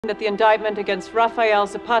that the indictment against Rafael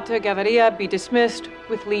Zapata Gaviria be dismissed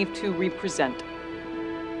with leave to represent.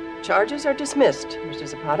 Charges are dismissed, Mr.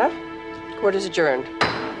 Zapata. Court is adjourned.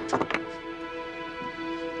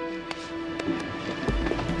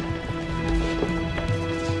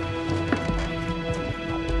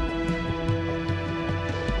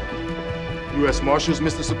 U.S. Marshals,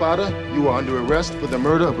 Mr. Zapata, you are under arrest for the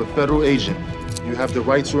murder of a federal agent. You have the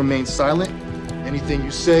right to remain silent. Anything you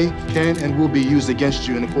say can and will be used against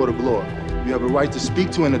you in a court of law. You have a right to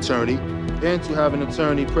speak to an attorney and to have an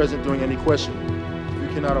attorney present during any questioning. If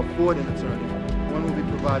you cannot afford an attorney, one will be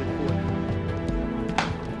provided for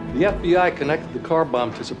you. The FBI connected the car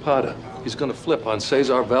bomb to Zapata. He's going to flip on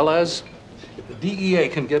Cesar Velez. If the DEA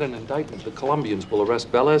can get an indictment, the Colombians will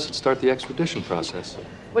arrest Velez and start the extradition process.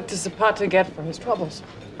 What does Zapata get for his troubles?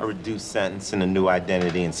 A reduced sentence and a new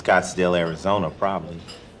identity in Scottsdale, Arizona, probably.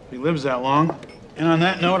 He lives that long. And on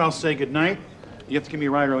that note, I'll say goodnight. You have to give me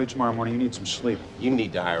a ride early tomorrow morning. You need some sleep. You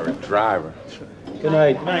need to hire a driver. Good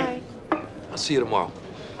night. Good night. I'll see you tomorrow.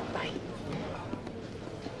 Bye.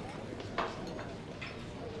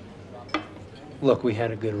 Look, we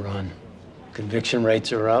had a good run. Conviction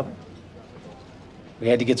rates are up. We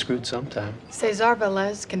had to get screwed sometime. Cesar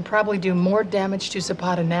Velez can probably do more damage to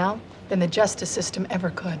Zapata now than the justice system ever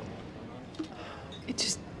could.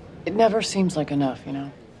 It never seems like enough, you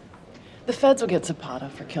know? The feds will get Zapata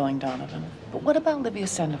for killing Donovan. But what about Livia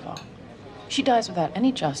Sandoval? She dies without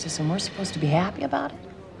any justice, and we're supposed to be happy about it?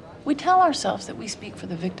 We tell ourselves that we speak for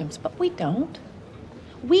the victims, but we don't.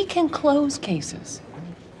 We can close cases.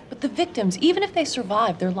 But the victims, even if they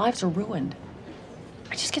survive, their lives are ruined.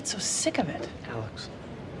 I just get so sick of it. Alex,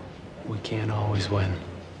 we can't always win.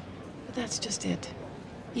 But that's just it.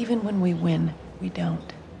 Even when we win, we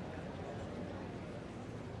don't.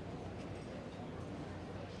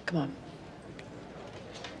 Come on.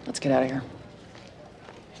 Let's get out of here.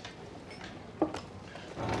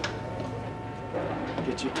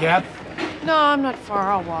 Get your cab? No, I'm not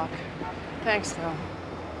far. I'll walk. Thanks, though.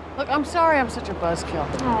 Look, I'm sorry I'm such a buzzkill.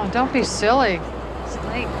 Oh, don't be silly. It's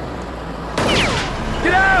late.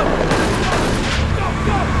 Get out!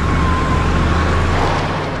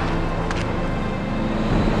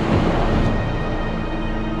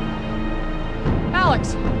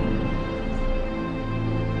 Alex!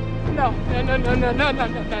 No.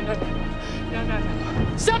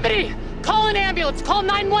 Somebody! Call an ambulance! Call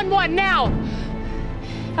 911 now!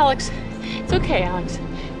 Alex, it's okay, Alex.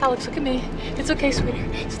 Alex, look at me. It's okay,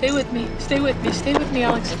 sweetheart. Stay with me. Stay with me. Stay with me,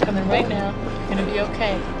 Alex. I'm coming right now. You're gonna be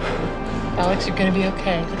okay. Alex, you're gonna be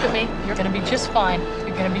okay. Look at me. You're gonna be just fine.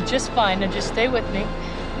 You're gonna be just fine. Now just stay with me.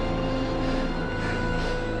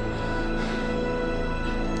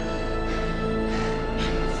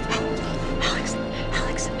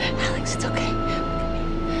 Alex, it's okay.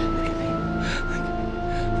 Look at me.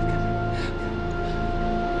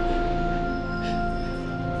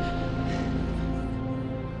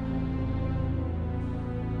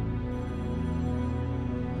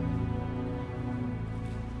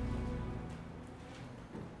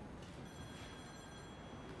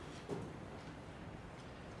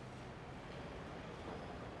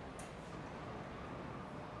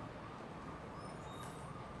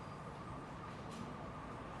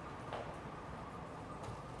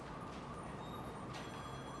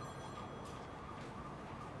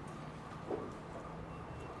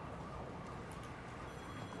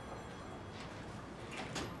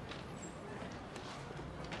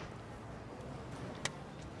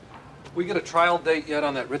 We get a trial date yet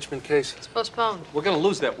on that Richmond case? It's postponed. We're going to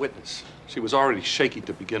lose that witness. She was already shaky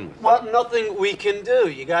to begin with. Well, nothing we can do.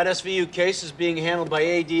 You got SVU cases being handled by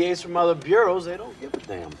ADAs from other bureaus. They don't give a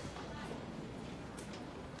damn.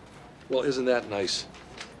 Well, isn't that nice?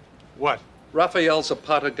 What? Rafael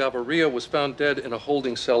Zapata Gaviria was found dead in a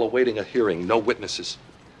holding cell awaiting a hearing. No witnesses.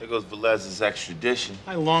 There goes Velez's extradition.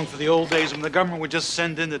 I long for the old days when the government would just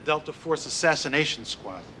send in the Delta Force assassination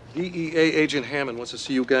squad. DEA agent Hammond wants to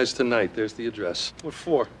see you guys tonight. There's the address. What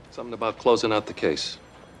for? Something about closing out the case.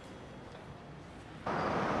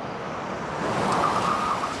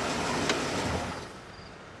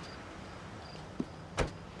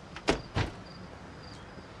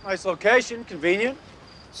 Nice location, convenient.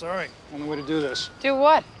 Sorry, only way to do this. Do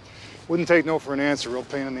what? Wouldn't take no for an answer. Real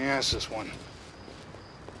pain in the ass, this one.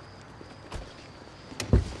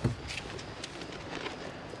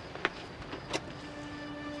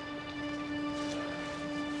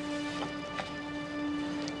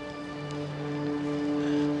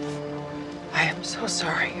 I am so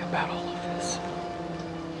sorry about all of this.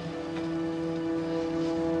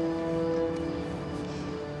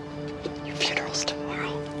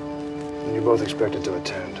 Your both expected to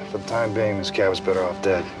attend. For the time being, Miss Cabot's better off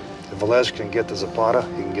dead. If Velez can get to Zapata,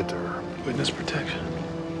 he can get to her. Witness protection.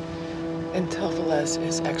 Until Velez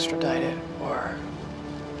is extradited or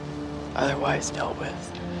otherwise dealt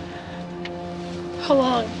with. How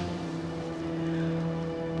long?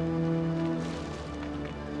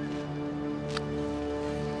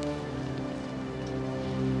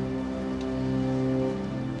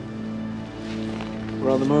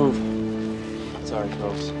 We're on the move. Sorry,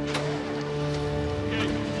 folks.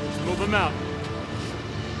 Move him out.